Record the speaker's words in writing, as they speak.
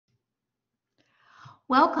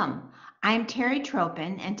Welcome. I'm Terry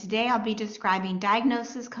Tropin, and today I'll be describing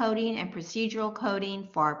diagnosis coding and procedural coding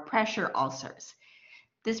for pressure ulcers.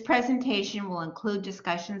 This presentation will include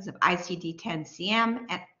discussions of ICD-10-CM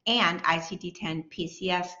and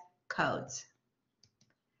ICD-10-PCS codes.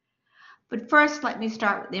 But first, let me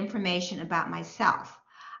start with information about myself.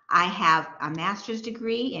 I have a master's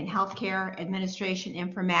degree in healthcare administration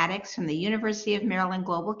informatics from the University of Maryland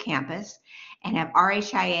Global Campus and have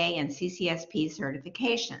RHIA and CCSP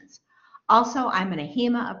certifications. Also, I'm an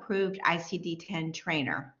AHIMA-approved ICD-10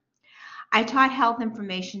 trainer. I taught health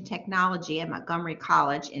information technology at Montgomery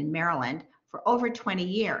College in Maryland for over 20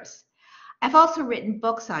 years. I've also written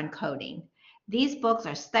books on coding. These books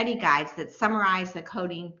are study guides that summarize the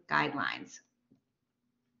coding guidelines.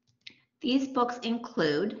 These books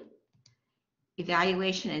include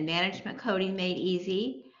Evaluation and Management Coding Made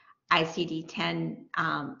Easy,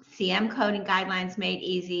 ICD-10-CM Coding Guidelines Made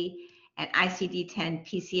Easy, and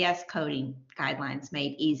ICD-10-PCS Coding Guidelines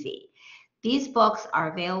Made Easy. These books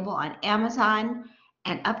are available on Amazon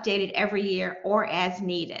and updated every year or as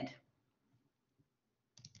needed.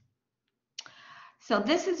 So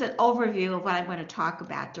this is an overview of what I'm going to talk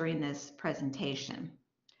about during this presentation.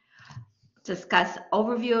 Discuss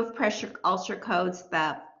overview of pressure ulcer codes,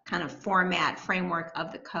 the kind of format, framework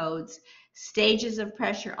of the codes, stages of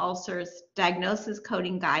pressure ulcers, diagnosis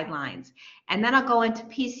coding guidelines, and then I'll go into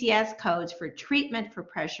PCS codes for treatment for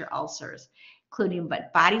pressure ulcers, including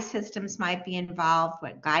what body systems might be involved,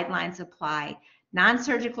 what guidelines apply,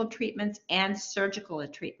 non-surgical treatments, and surgical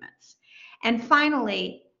treatments. And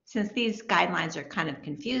finally, since these guidelines are kind of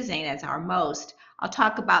confusing, as are most, I'll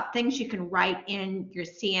talk about things you can write in your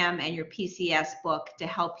CM and your PCS book to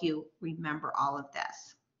help you remember all of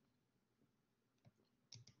this.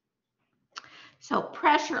 So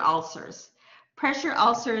pressure ulcers. Pressure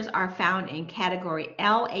ulcers are found in category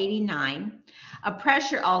L89. A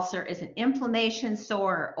pressure ulcer is an inflammation,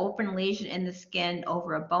 sore, or open lesion in the skin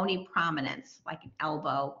over a bony prominence, like an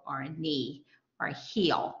elbow or a knee or a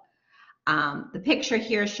heel. The picture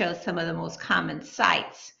here shows some of the most common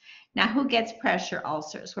sites. Now, who gets pressure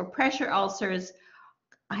ulcers? Well, pressure ulcers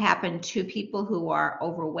happen to people who are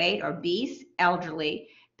overweight, obese, elderly,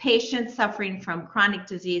 patients suffering from chronic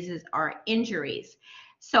diseases or injuries.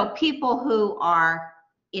 So people who are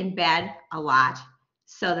in bed a lot,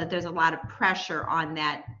 so that there's a lot of pressure on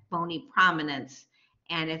that bony prominence.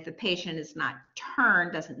 And if the patient is not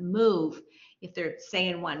turned, doesn't move, if they're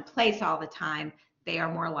staying in one place all the time, they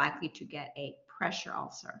are more likely to get a pressure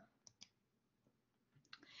ulcer.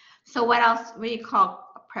 So what else, what do you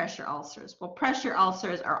call pressure ulcers? Well, pressure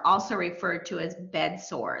ulcers are also referred to as bed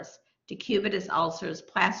sores, decubitus ulcers,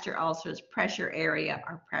 plaster ulcers, pressure area,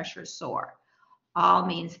 or pressure sore. All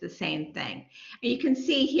means the same thing. And you can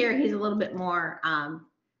see here, he's a little bit more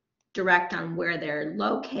direct on where they're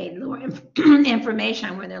located, more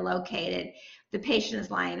information on where they're located. The patient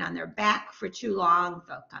is lying on their back for too long,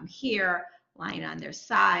 they'll come here, lying on their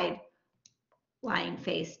side, lying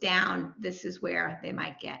face down. This is where they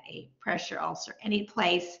might get a pressure ulcer. Any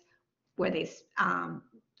place where they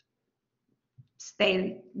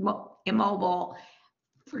stay immobile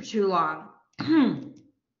for too long.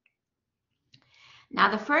 Now,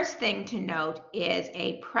 the first thing to note is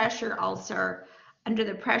a pressure ulcer under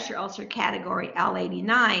the pressure ulcer category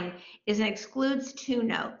L89 is an excludes two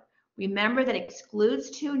note. Remember that excludes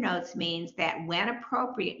two notes means that when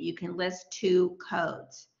appropriate, you can list two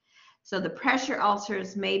codes. So the pressure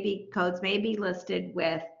ulcers codes may be listed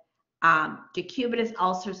with decubitus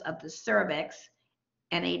ulcers of the cervix,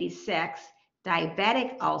 N86,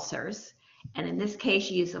 diabetic ulcers, and in this case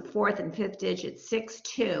you use the fourth and fifth digit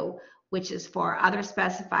 6-2, which is for other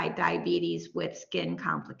specified diabetes with skin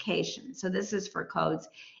complications. So this is for codes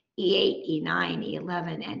E8, E9,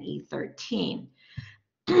 E11, and E13.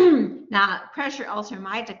 Now, pressure ulcer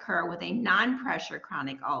might occur with a non-pressure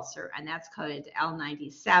chronic ulcer, and that's coded to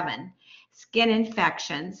L97, skin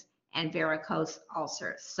infections, and varicose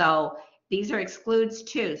ulcers. So these are excludes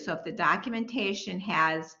too. So if the documentation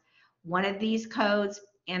has one of these codes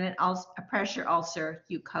and a pressure ulcer,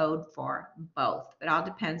 you code for both. It all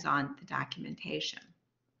depends on the documentation.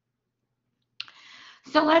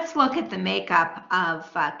 So let's look at the makeup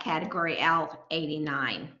of category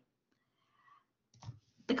L89.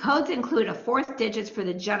 The codes include a fourth digits for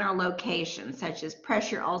the general location, such as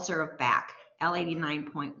pressure ulcer of back,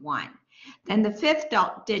 L89.1. Then the fifth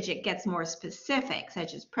digit gets more specific,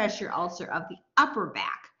 such as pressure ulcer of the upper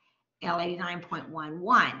back,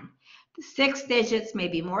 L89.11. The 6 digits may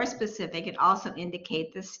be more specific and also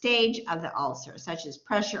indicate the stage of the ulcer, such as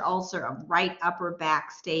pressure ulcer of right upper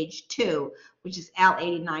back stage 2, which is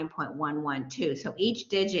L89.112. So each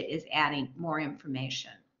digit is adding more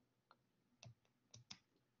information.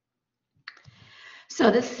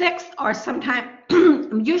 So the sixth, or sometimes,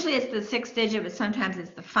 usually it's the 6th digit, but sometimes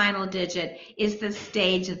it's the final digit, is the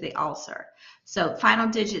stage of the ulcer. So final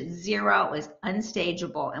digit 0 is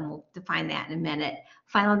unstageable, and we'll define that in a minute.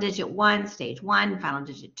 Final digit 1, stage 1. Final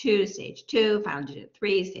digit 2, stage 2. Final digit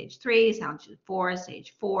 3, stage 3. Final digit 4,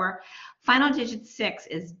 stage 4. Final digit 6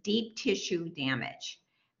 is deep tissue damage.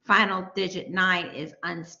 Final digit 9 is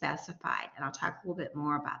unspecified, and I'll talk a little bit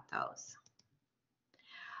more about those.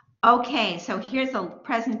 Okay, so here's a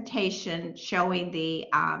presentation showing the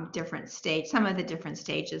some of the different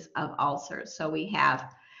stages of ulcers. So we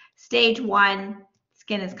have stage 1,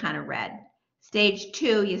 skin is kind of red. Stage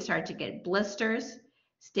 2, you start to get blisters.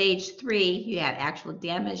 Stage 3, you have actual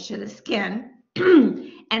damage to the skin.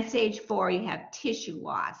 And stage 4, you have tissue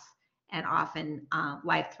loss and often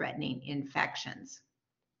life-threatening infections.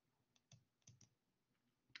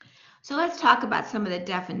 So let's talk about some of the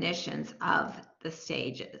definitions of the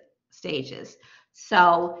stages.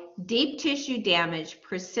 So deep tissue damage,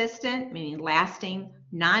 persistent, meaning lasting,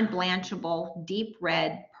 non-blanchable, deep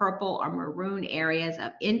red, purple, or maroon areas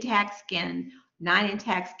of intact skin,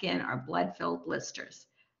 non-intact skin, or blood-filled blisters.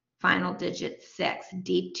 Final digit 6,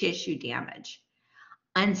 deep tissue damage.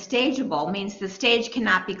 Unstageable means the stage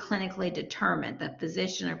cannot be clinically determined. The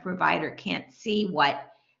physician or provider can't see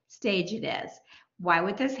what stage it is. Why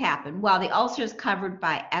would this happen? Well, the ulcer is covered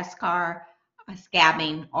by eschar,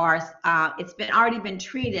 scabbing, or it's already been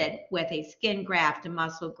treated with a skin graft, a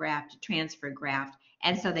muscle graft, a transfer graft,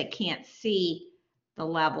 and so they can't see the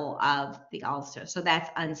level of the ulcer. So that's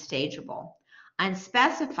unstageable.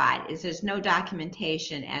 Unspecified is there's no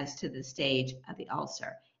documentation as to the stage of the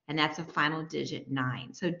ulcer, and that's a final digit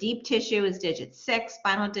 9. So deep tissue is digit 6,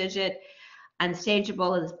 final digit.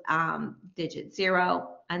 Unstageable is digit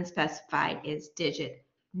 0. Unspecified is digit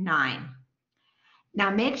 9. Now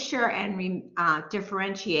make sure and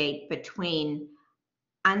differentiate between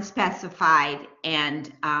unspecified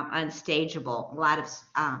and unstageable. A lot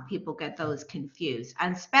of people get those confused.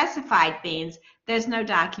 Unspecified means there's no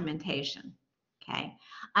documentation. Okay.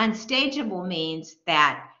 Unstageable means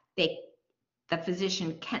that the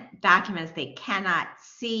physician documents they cannot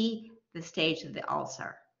see the stage of the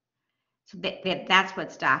ulcer. So that's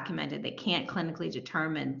what's documented. They can't clinically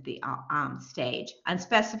determine the stage.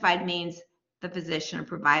 Unspecified means the physician or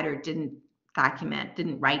provider didn't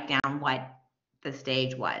write down what the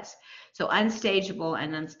stage was. So unstageable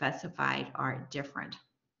and unspecified are different.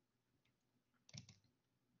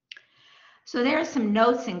 So there are some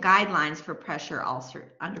notes and guidelines for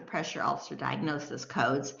under pressure ulcer diagnosis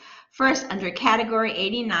codes. First, under category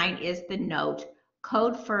 89 is the note,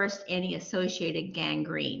 code first any associated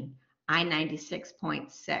gangrene,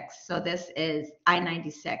 I-96.6. So this is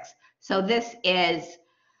I-96. So this is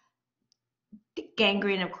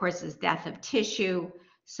gangrene, of course, is death of tissue.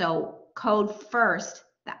 So code first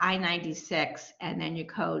the I-96, and then you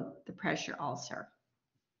code the pressure ulcer.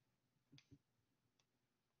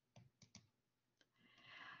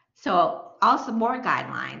 So also more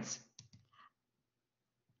guidelines.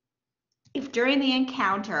 If during the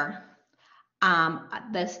encounter,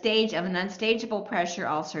 the stage of an unstageable pressure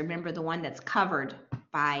ulcer, remember the one that's covered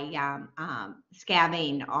by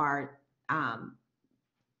scabbing or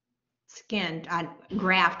skin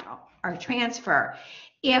graft or transfer,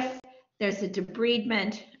 if there's a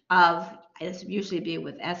debridement of, it's usually be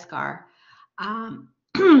with eschar, and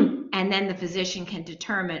then the physician can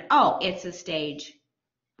determine, oh, it's a stage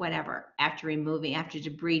whatever after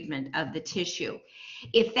debridement of the tissue.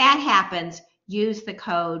 If that happens, use the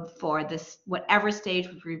code for this whatever stage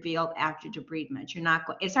was revealed after debridement.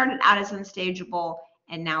 It started out as unstageable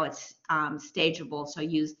and now it's stageable, so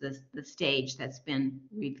use the stage that's been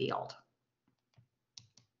revealed.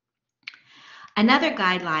 Another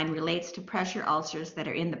guideline relates to pressure ulcers that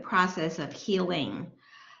are in the process of healing.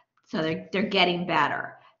 So they're getting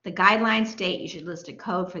better. The guidelines state you should list a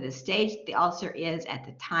code for the stage the ulcer is at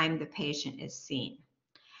the time the patient is seen.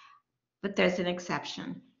 But there's an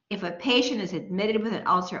exception. If a patient is admitted with an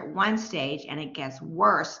ulcer at one stage and it gets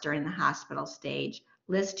worse during the hospital stage,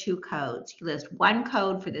 list 2 codes. You list one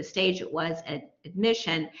code for the stage it was at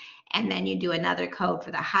admission, and then you do another code for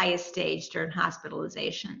the highest stage during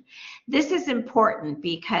hospitalization. This is important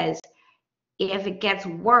because if it gets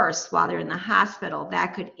worse while they're in the hospital,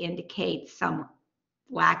 that could indicate some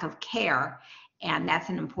lack of care, and that's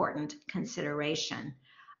an important consideration.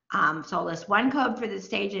 So list one code for the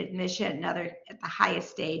stage of admission, another at the highest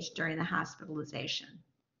stage during the hospitalization.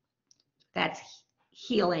 That's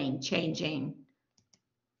healing, changing.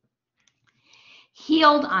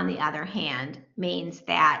 Healed, on the other hand, means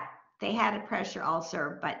that they had a pressure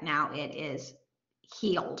ulcer, but now it is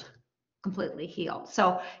healed, completely healed.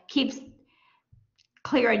 So keep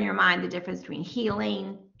clear in your mind the difference between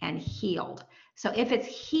healing and healed. So if it's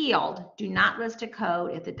healed, do not list a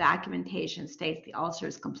code if the documentation states the ulcer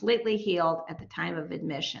is completely healed at the time of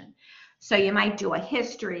admission. So you might do a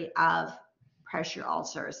history of pressure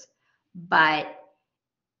ulcers, but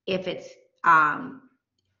if it's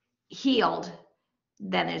healed,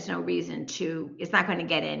 then there's no reason to, it's not going to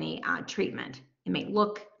get any treatment. It may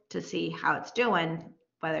look to see how it's doing,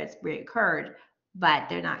 whether it's reoccurred, but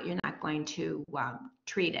you're not going to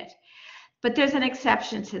treat it. But there's an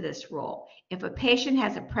exception to this rule. If a patient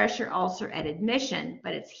has a pressure ulcer at admission,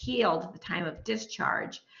 but it's healed at the time of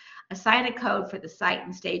discharge, assign a code for the site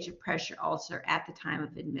and stage of pressure ulcer at the time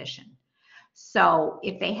of admission. So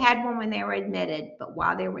if they had one when they were admitted, but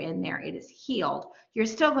while they were in there, it is healed, you're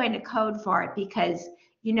still going to code for it because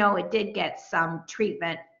you know it did get some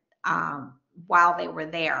treatment while they were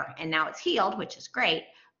there, and now it's healed, which is great,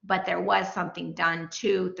 but there was something done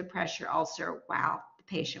to the pressure ulcer while the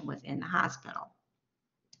patient was in the hospital.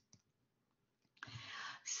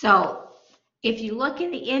 So if you look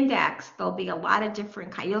in the index, there'll be a lot of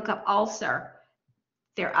different kinds. You look up ulcer,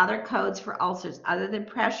 there are other codes for ulcers other than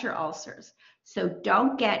pressure ulcers. So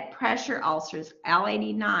don't get pressure ulcers,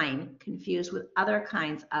 L89, confused with other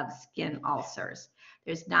kinds of skin ulcers.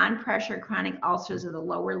 There's non-pressure chronic ulcers of the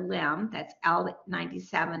lower limb, that's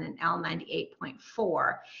L97 and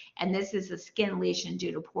L98.4, and this is a skin lesion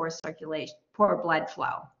due to poor circulation, poor blood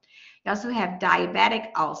flow. You also have diabetic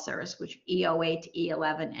ulcers, which are E08,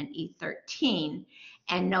 E11, and E13.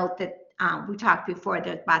 And note that we talked before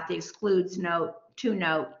about the excludes note, to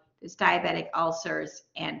note, there's diabetic ulcers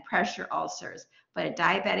and pressure ulcers, but a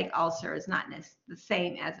diabetic ulcer is not the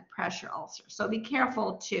same as a pressure ulcer. So be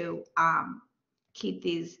careful to keep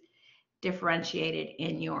these differentiated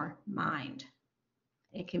in your mind.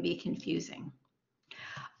 It can be confusing.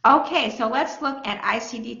 Okay, so let's look at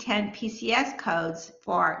ICD-10 PCS codes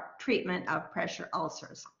for treatment of pressure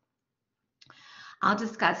ulcers. I'll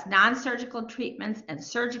discuss non-surgical treatments and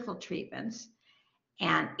surgical treatments.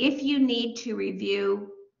 And if you need to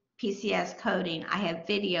review PCS coding, I have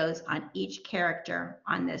videos on each character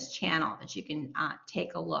on this channel that you can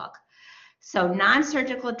take a look. So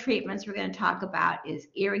non-surgical treatments we're going to talk about is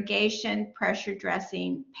irrigation, pressure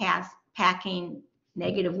dressing, packing,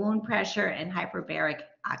 negative wound pressure, and hyperbaric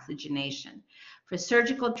oxygenation. For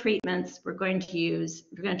surgical treatments, we're going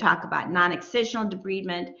to talk about non-excisional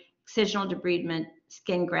debridement, excisional debridement,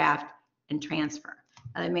 skin graft, and transfer.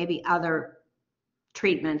 There may be other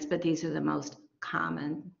treatments, but these are the most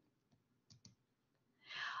common.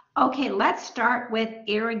 Okay, let's start with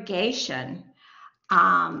irrigation.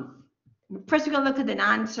 First, we're going to look at the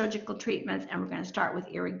non-surgical treatments, and we're going to start with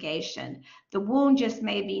irrigation. The wound just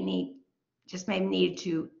may need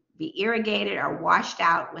to be irrigated or washed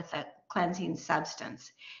out with a cleansing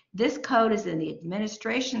substance. This code is in the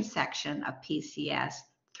administration section of PCS.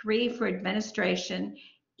 3 for administration.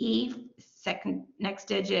 E, next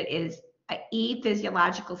digit is E,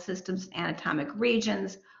 physiological systems, anatomic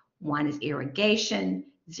regions. 1 is irrigation.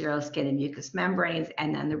 0, skin and mucous membranes,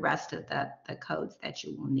 and then the rest of the codes that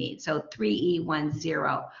you will need. So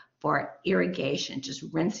 3E10 for irrigation, just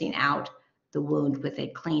rinsing out the wound with a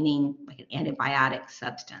cleaning, like an antibiotic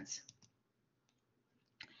substance.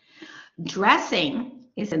 Dressing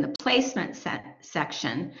is in the placement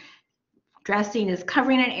section. Dressing is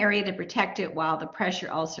covering an area to protect it while the pressure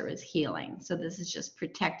ulcer is healing. So this is just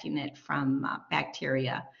protecting it from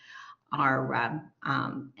bacteria or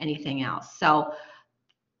anything else. So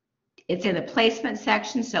it's in the placement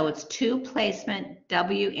section, so it's 2 placement,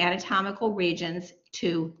 W anatomical regions,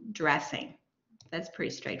 2 dressing. That's pretty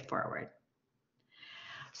straightforward.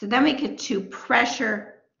 So then we get to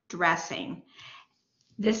pressure dressing.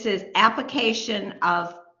 This is application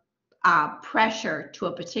of pressure to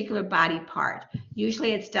a particular body part.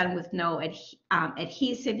 Usually it's done with no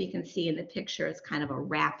adhesive. You can see in the picture it's kind of a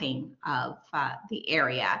wrapping of the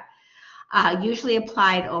area. Usually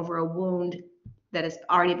applied over a wound that has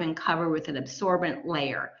already been covered with an absorbent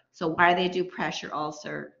layer. So why do they do pressure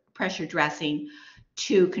dressing?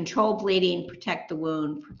 To control bleeding, protect the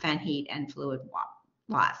wound, prevent heat and fluid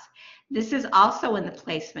loss. This is also in the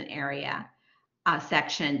placement area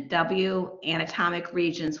section, W anatomic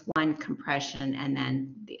regions, 1 compression, and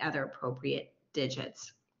then the other appropriate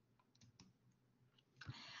digits.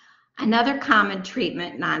 Another common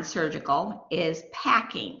treatment, non-surgical, is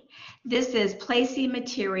packing. This is placing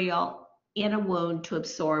material in a wound to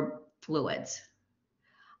absorb fluids.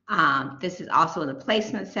 This is also in the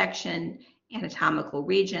placement section, anatomical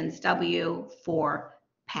regions, W for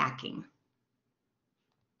packing.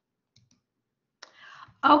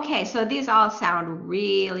 Okay, so these all sound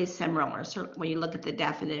really similar when you look at the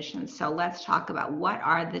definitions. So let's talk about what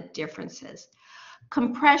are the differences.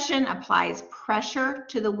 Compression applies pressure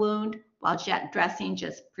to the wound, while jet dressing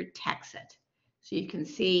just protects it. So you can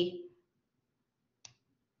see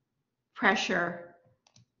pressure,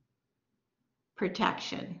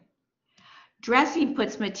 protection. Dressing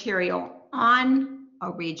puts material on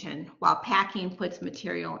a region, while packing puts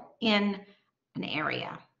material in an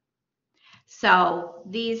area. So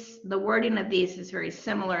the wording of these is very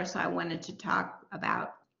similar, so I wanted to talk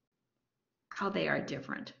about how they are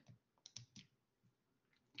different.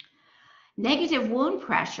 Negative wound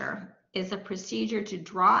pressure is a procedure to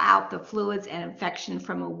draw out the fluids and infection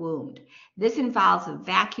from a wound. This involves a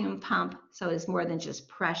vacuum pump, so it's more than just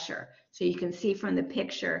pressure. So you can see from the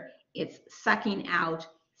picture, it's sucking out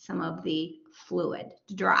some of the fluid.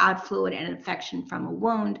 To draw out fluid and infection from a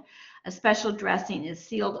wound, a special dressing is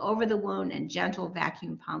sealed over the wound and gentle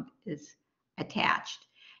vacuum pump is attached.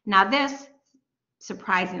 Now this,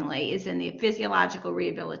 surprisingly, is in the physiological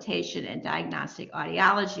rehabilitation and diagnostic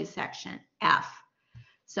audiology section, F.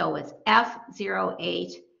 So it's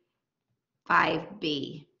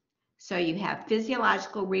F085B. So you have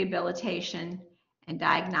physiological rehabilitation and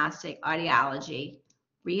diagnostic audiology,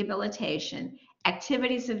 rehabilitation,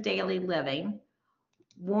 activities of daily living,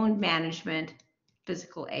 wound management,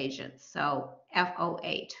 physical agents. So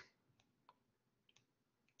F08.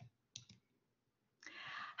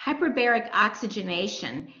 Hyperbaric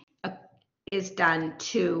oxygenation is done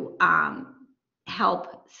to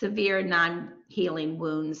help severe non-healing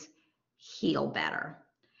wounds heal better.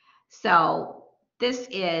 So this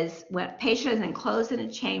is when a patient is enclosed in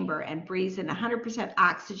a chamber and breathes in 100%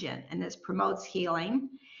 oxygen, and this promotes healing.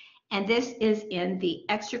 And this is in the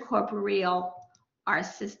extracorporeal or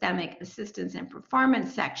systemic assistance and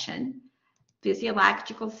performance section,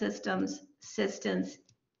 physiological systems, assistance,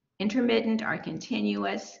 intermittent or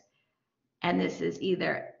continuous, and this is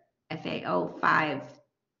either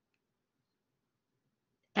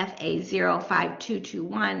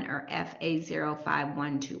FA05221 or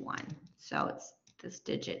FA05121. So this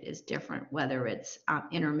digit is different whether it's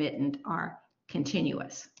intermittent or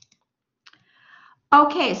continuous.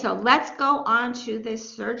 Okay, so let's go on to the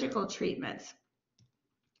surgical treatments.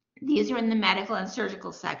 These are in the medical and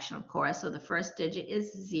surgical section, of course. So the first digit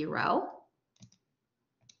is 0.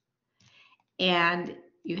 And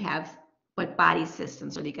you have what body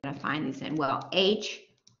systems are you going to find these in? Well, H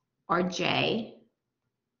or J.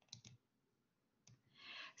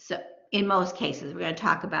 So in most cases, we're going to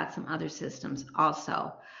talk about some other systems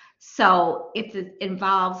also. So if it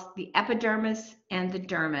involves the epidermis and the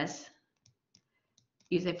dermis,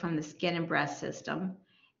 usually from the skin and breast system.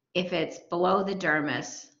 If it's below the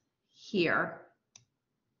dermis, here,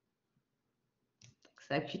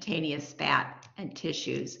 subcutaneous spat and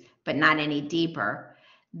tissues, but not any deeper,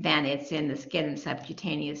 then it's in the skin and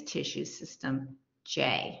subcutaneous tissue system,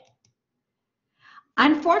 J.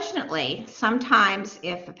 Unfortunately, sometimes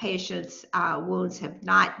if a patient's wounds have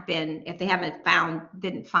not been, if they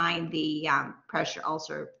didn't find the pressure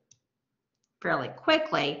ulcer fairly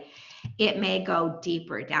quickly, it may go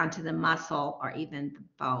deeper down to the muscle or even the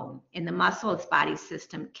bone. In the muscle, it's body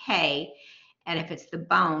system K, and if it's the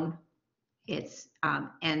bone, it's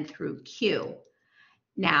N through Q.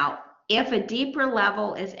 Now, if a deeper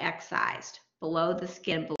level is excised, below the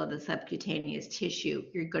skin, below the subcutaneous tissue,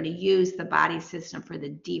 you're going to use the body system for the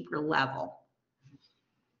deeper level,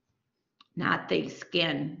 not the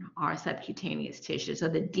skin or subcutaneous tissue. So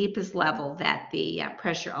the deepest level that the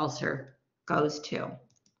pressure ulcer goes to.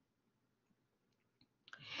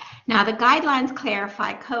 Now, the guidelines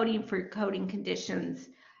clarify coding for coding conditions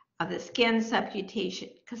of the skin,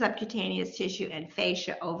 subcutaneous tissue, and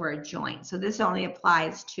fascia over a joint. So this only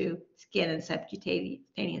applies to skin and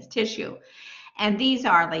subcutaneous tissue. And these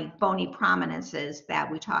are like bony prominences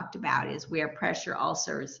that we talked about is where pressure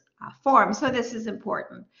ulcers form. So this is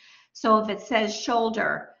important. So if it says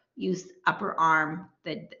shoulder, use upper arm,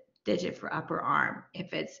 the digit for upper arm.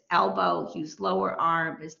 If it's elbow, use lower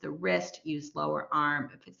arm. If it's the wrist, use lower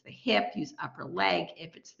arm. If it's the hip, use upper leg.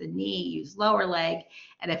 If it's the knee, use lower leg.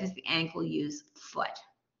 And if it's the ankle, use foot.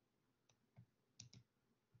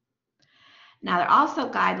 Now, there are also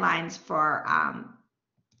guidelines for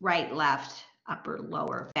right, left, upper,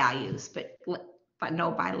 lower values, but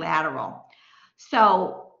no bilateral.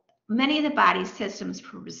 So many of the body systems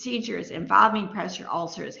for procedures involving pressure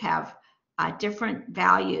ulcers have different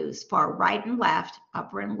values for right and left,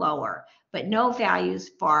 upper and lower, but no values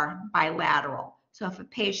for bilateral. So if a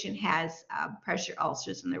patient has pressure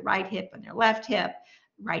ulcers in their right hip and their left hip,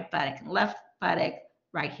 right buttock and left buttock,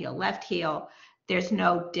 right heel, left heel, there's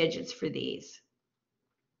no digits for these.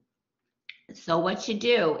 So what you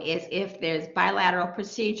do is if there's bilateral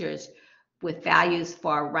procedures with values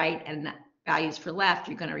for right and values for left,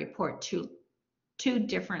 you're going to report two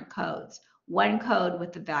different codes. One code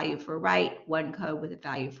with the value for right, one code with the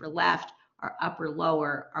value for left, or upper,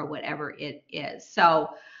 lower, or whatever it is. So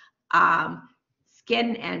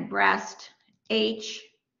skin and breast, H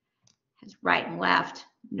has right and left,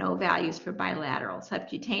 no values for bilateral.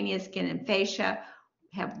 Subcutaneous skin and fascia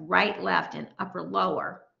have right, left, and upper,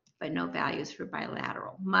 lower, but no values for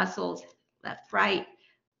bilateral. Muscles, left, right.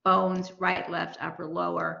 Bones, right, left, upper,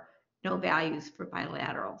 lower, no values for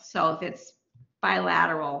bilateral. So if it's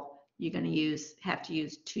bilateral, you're going to have to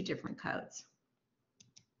use two different codes.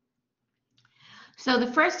 So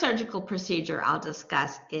the first surgical procedure I'll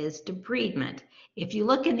discuss is debridement. If you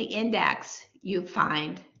look in the index, you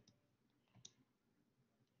find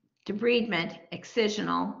debridement,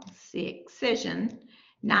 excisional, see excision,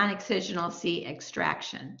 non-excisional, see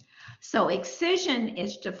extraction. So excision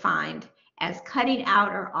is defined as cutting out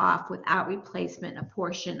or off without replacement a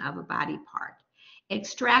portion of a body part.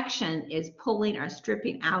 Extraction is pulling or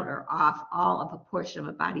stripping out or off all of a portion of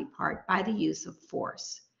a body part by the use of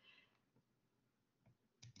force.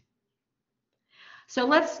 So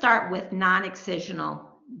let's start with non-excisional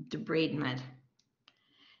debridement.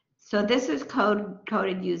 So this is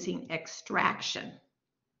coded using extraction.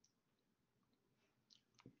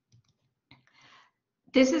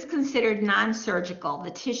 This is considered non-surgical.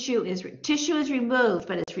 The tissue is removed,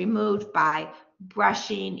 but it's removed by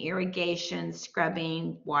brushing, irrigation,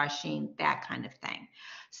 scrubbing, washing, that kind of thing.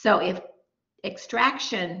 So if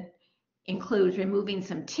extraction includes removing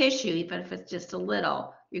some tissue, even if it's just a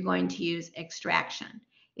little, you're going to use extraction.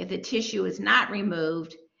 If the tissue is not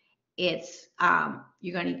removed, it's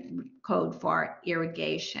you're going to code for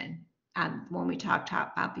irrigation. When we talked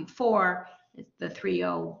about before, it's the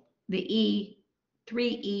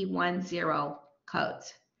 3E10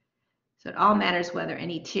 codes. So it all matters whether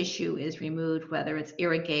any tissue is removed, whether it's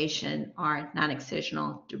irrigation or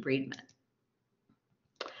non-excisional debridement.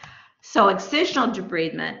 So excisional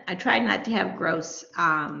debridement, I tried not to have gross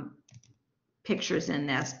pictures in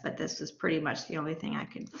this, but this is pretty much the only thing I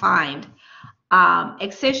could find.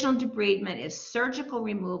 Excisional debridement is surgical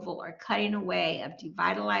removal or cutting away of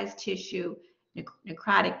devitalized tissue,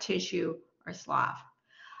 necrotic tissue, or slough.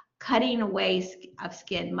 Cutting away of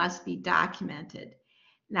skin must be documented.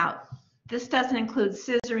 Now, this doesn't include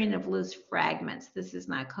scissoring of loose fragments. This is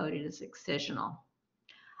not coded as excisional.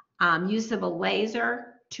 Use of a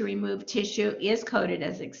laser to remove tissue is coded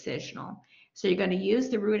as excisional. So you're going to use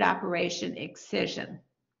the root operation excision.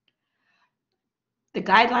 The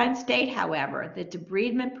guidelines state, however, that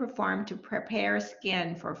debridement performed to prepare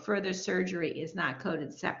skin for further surgery is not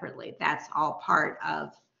coded separately. That's all part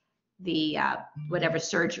of the whatever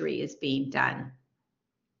surgery is being done.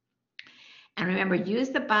 And remember, use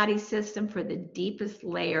the body system for the deepest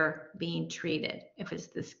layer being treated. If it's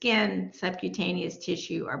the skin, subcutaneous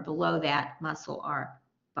tissue, or below that, muscle or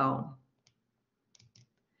bone.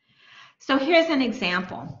 So here's an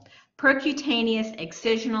example. Percutaneous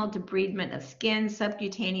excisional debridement of skin,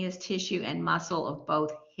 subcutaneous tissue, and muscle of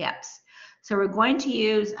both hips. So we're going to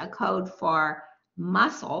use a code for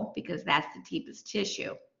muscle because that's the deepest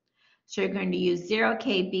tissue. So you're going to use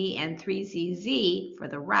 0KB and 3ZZ for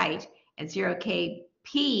the right and 0KB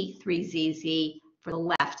 3ZZ for the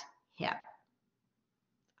left hip.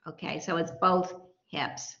 Okay, so it's both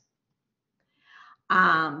hips.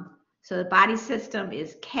 So the body system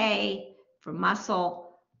is K for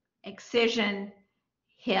muscle, excision,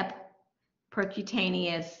 hip,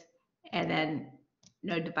 percutaneous, and then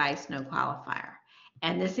no device, no qualifier.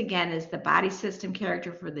 And this again is the body system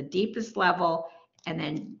character for the deepest level, and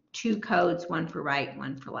then two codes, one for right,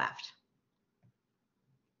 one for left.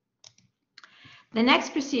 The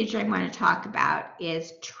next procedure I'm going to talk about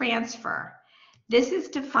is transfer. This is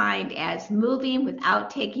defined as moving without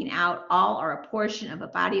taking out all or a portion of a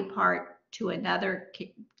body part to another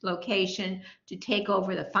location to take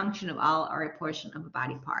over the function of all or a portion of a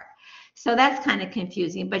body part. So that's kind of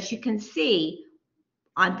confusing, but you can see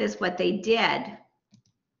on this what they did.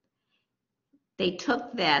 They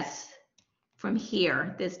took this from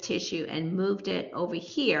here, this tissue, and moved it over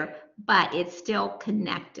here, but it's still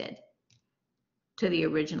connected to the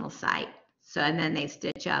original site. So, and then they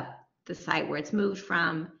stitch up the site where it's moved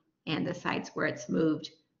from and the sites where it's moved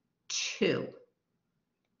 2.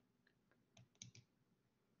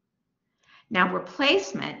 Now,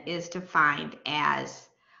 replacement is defined as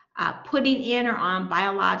putting in or on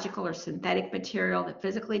biological or synthetic material that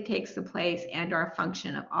physically takes the place and or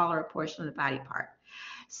function of all or a portion of the body part.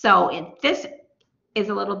 So this is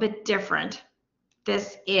a little bit different.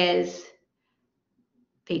 This is,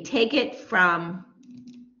 they take it from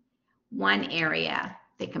one area,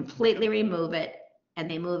 they completely remove it,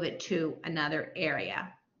 and they move it to another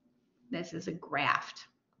area. This is a graft.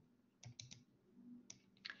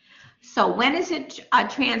 So when is it a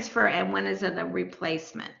transfer and when is it a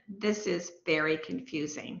replacement? This is very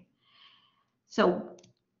confusing. So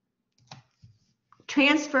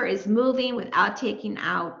transfer is moving without taking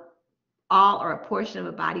out all or a portion of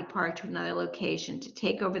a body part to another location to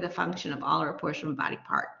take over the function of all or a portion of a body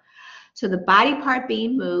part. So the body part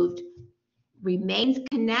being moved remains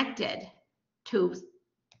connected to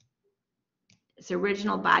its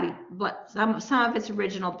original body, some of its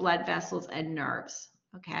original blood vessels and nerves,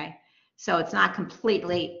 okay? So it's not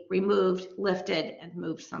completely removed, lifted, and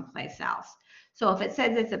moved someplace else. So if it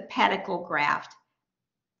says it's a pedicle graft,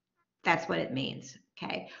 that's what it means,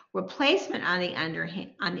 okay? Replacement, on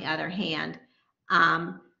the other hand,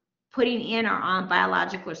 putting in or on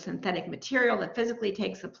biological or synthetic material that physically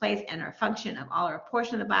takes the place and or function of all or a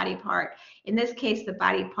portion of the body part. In this case, the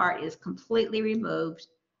body part is completely removed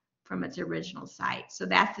from its original site. So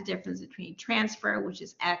that's the difference between transfer, which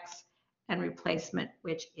is X, and replacement,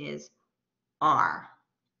 which is R.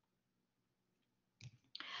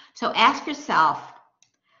 So ask yourself,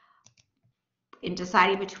 in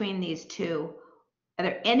deciding between these two, are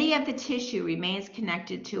there any of the tissue remains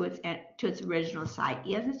connected to its original site?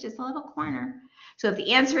 Yes, it's just a little corner. So if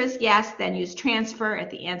the answer is yes, then use transfer. If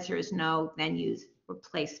the answer is no, then use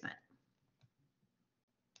replacement.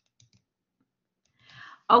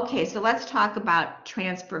 Okay, so let's talk about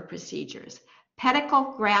transfer procedures.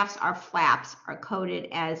 Pedicle grafts or flaps are coded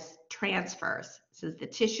as transfers, since the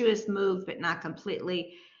tissue is moved but not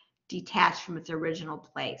completely detached from its original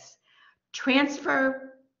place.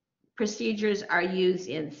 Transfer procedures are used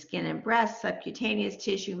in skin and breast, subcutaneous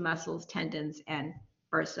tissue, muscles, tendons, and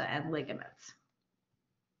bursa and ligaments.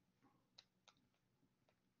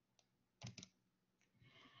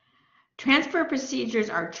 Transfer procedures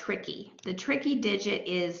are tricky. The tricky digit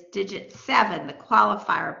is digit 7, the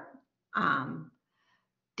qualifier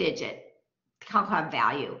digit, qualifier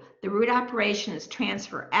value. The root operation is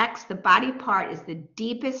transfer X. The body part is the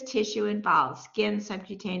deepest tissue involved, skin,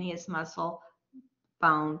 subcutaneous, muscle,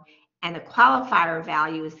 bone, and the qualifier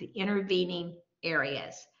value is the intervening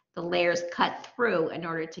areas, the layers cut through in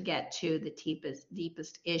order to get to the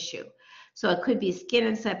deepest issue. So it could be skin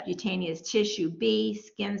and subcutaneous tissue B,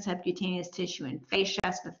 skin, subcutaneous tissue, and fascia, so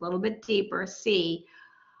it's a little bit deeper, C,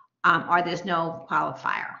 or there's no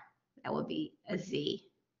qualifier. That would be a Z.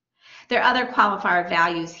 There are other qualifier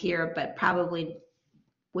values here, but probably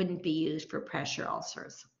wouldn't be used for pressure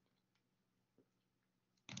ulcers.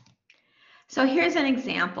 So here's an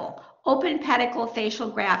example. Open pedicle facial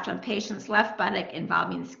graft on patient's left buttock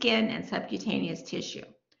involving skin and subcutaneous tissue.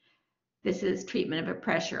 This is treatment of a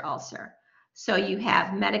pressure ulcer. So you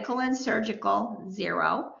have medical and surgical,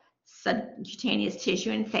 0, subcutaneous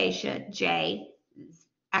tissue and fascia, J,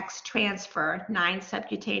 X transfer, 9,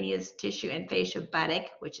 subcutaneous tissue and fascia buttock,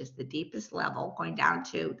 which is the deepest level, going down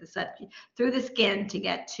to through the skin to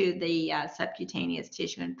get to the subcutaneous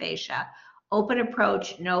tissue and fascia. Open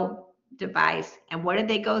approach, no device. And what did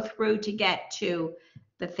they go through to get to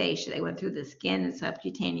the fascia? They went through the skin and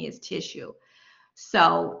subcutaneous tissue.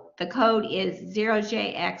 So the code is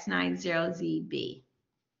 0JX90ZB.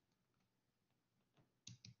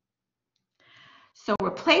 So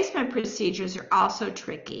replacement procedures are also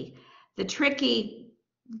tricky. The tricky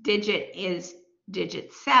digit is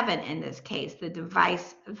digit 7 in this case, the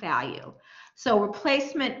device value. So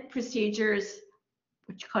replacement procedures,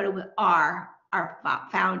 which coded with R, are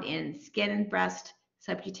found in skin and breast,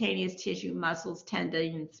 subcutaneous tissue, muscles,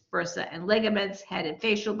 tendons, bursa and ligaments, head and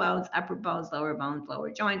facial bones, upper bones,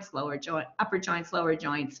 lower joints, upper joints, lower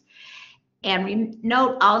joints. And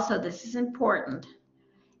note also, this is important,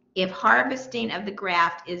 if harvesting of the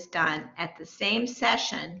graft is done at the same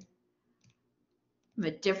session from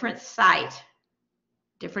a different site,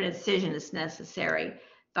 different incision is necessary,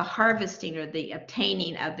 the harvesting or the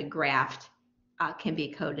obtaining of the graft can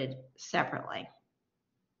be coded separately.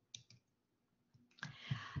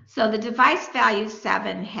 So the device value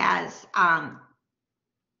 7 has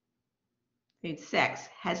 6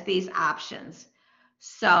 has these options.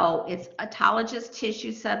 So it's autologous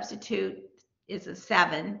tissue substitute is a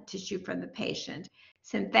 7, tissue from the patient.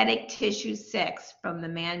 synthetic tissue 6 from the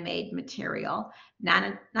man-made material,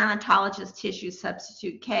 non-autologous tissue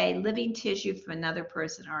substitute K, living tissue from another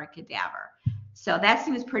person or a cadaver. So that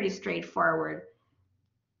seems pretty straightforward,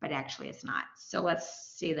 but actually it's not. So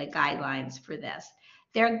let's see the guidelines for this.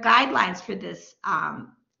 There are guidelines for this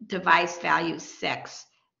device value 6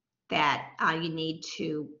 that you need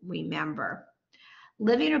to remember.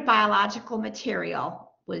 Living or biological material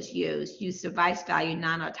was used. Use device value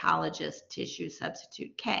non-autologous tissue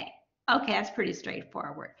substitute K. Okay, that's pretty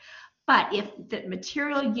straightforward. But if the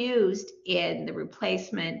material used in the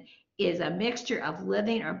replacement is a mixture of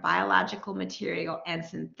living or biological material and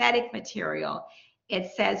synthetic material,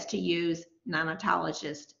 it says to use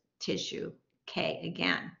non-autologous tissue K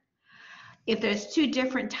again. If there's two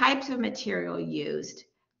different types of material used,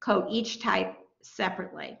 code each type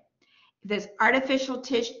separately. If there's artificial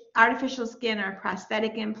skin or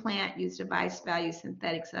prosthetic implant, use device value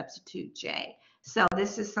synthetic substitute J. So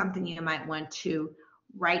this is something you might want to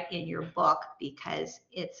write in your book because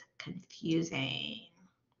it's confusing.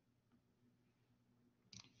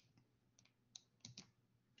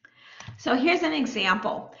 So here's an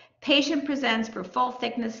example. Patient presents for full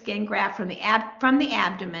thickness skin graft from the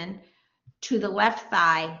abdomen to the left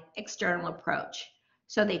thigh external approach.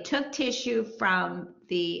 So they took tissue from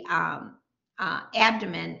the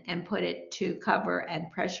abdomen and put it to cover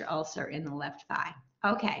and pressure ulcer in the left thigh.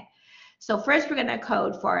 Okay, so first we're going to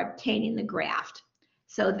code for obtaining the graft.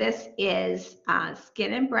 So this is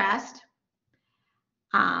skin and breast,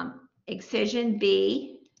 excision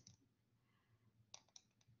B,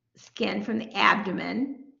 skin from the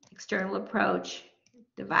abdomen, external approach,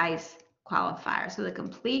 device, qualifier. So the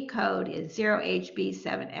complete code is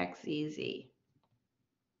 0HB7XEZ.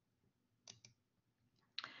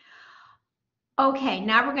 Okay,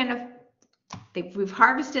 now we've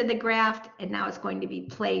harvested the graft and now it's going to be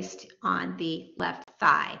placed on the left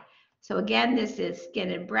thigh. So again, this is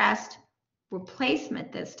skin and breast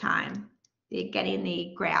replacement this time. Getting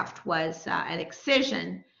the graft was an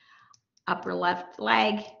excision, upper left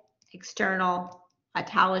leg, external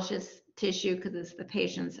autologous tissue because it's the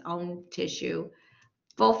patient's own tissue,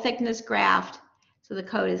 full thickness graft. So the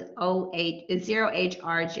code is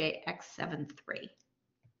 0HRJX73.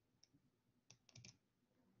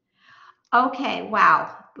 Okay,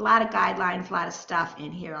 wow, a lot of guidelines, a lot of stuff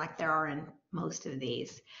in here like there are in most of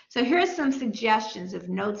these. So here's some suggestions of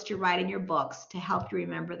notes to write in your books to help you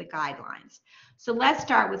remember the guidelines. So let's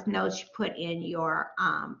start with notes you put in your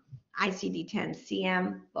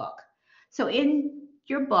ICD-10-CM book. So in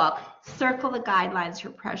your book, circle the guidelines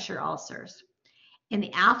for pressure ulcers. In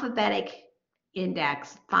the alphabetic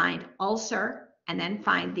index, find ulcer and then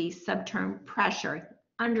find the subterm pressure.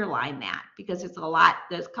 Underline that because there's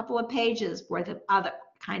a couple of pages worth of other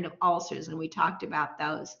kind of ulcers and we talked about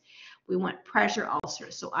those. We want pressure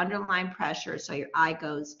ulcers, so underline pressure so your eye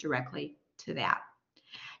goes directly to that.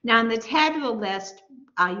 Now in the tabular list,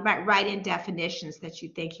 you might write in definitions that you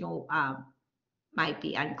think you'll might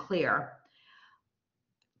be unclear.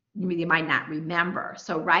 You might not remember.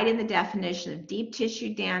 So write in the definition of deep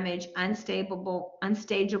tissue damage, unstageable,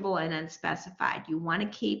 and unspecified. You want to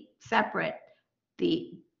keep separate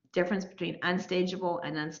the difference between unstageable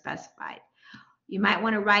and unspecified. You might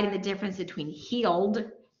want to write in the difference between healed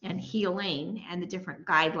and healing and the different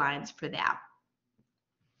guidelines for that.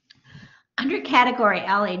 Under category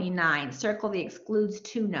L89, circle the excludes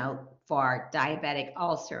to note for diabetic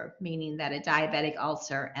ulcer, meaning that a diabetic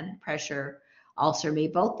ulcer and pressure ulcer may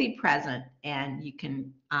both be present and you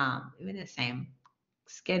can, in the same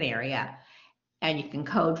skin area, and you can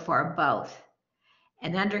code for both.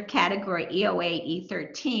 And under category E08,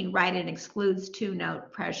 E13, write an excludes to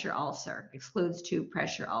note pressure ulcer, excludes to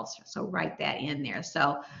pressure ulcer. So write that in there.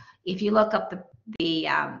 So if you look up the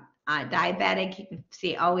diabetic, you can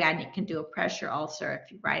see, oh yeah, you can do a pressure ulcer.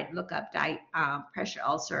 If you look up pressure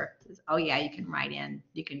ulcer, oh yeah, you can write in,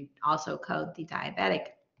 you can also code the diabetic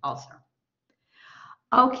ulcer.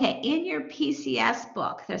 Okay, in your PCS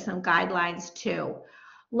book, there's some guidelines too.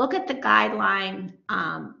 Look at the guideline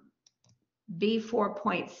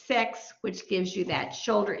B4.6, which gives you that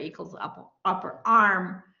shoulder equals upper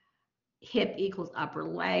arm, hip equals upper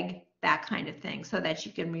leg, that kind of thing, so that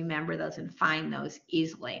you can remember those and find those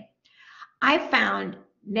easily. I found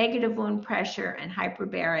negative wound pressure and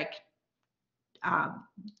hyperbaric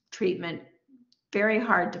treatment very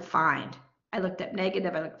hard to find. I looked up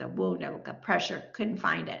negative, I looked up wound, I looked up pressure, couldn't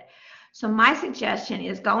find it. So my suggestion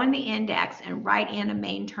is go in the index and write in a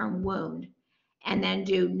main term wound and then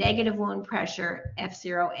do negative wound pressure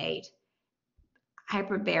F08,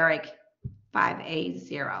 hyperbaric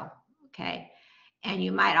 5A0, okay? And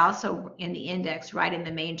you might also, in the index, write in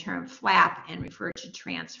the main term flap and refer to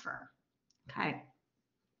transfer. Okay.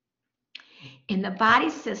 In the body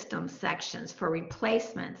system sections for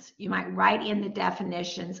replacements, you might write in the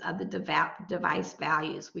definitions of the device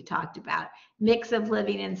values we talked about. Mix of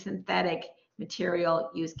living and synthetic material,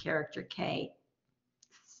 use character K,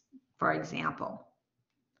 for example.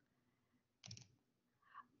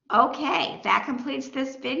 Okay, that completes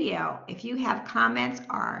this video. If you have comments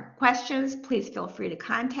or questions, please feel free to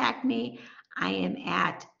contact me. I am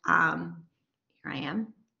at, here I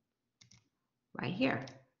am, right here,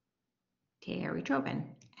 Terry Trobin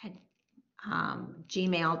at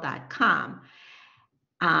gmail.com.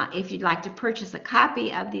 If you'd like to purchase a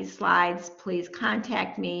copy of these slides, please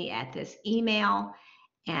contact me at this email,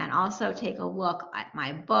 and also take a look at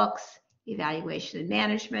my books, Evaluation and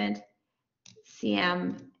Management,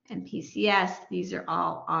 CM and PCS. These are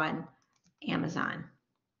all on Amazon.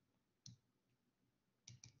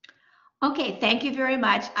 Okay, thank you very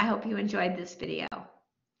much. I hope you enjoyed this video.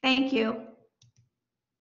 Thank you.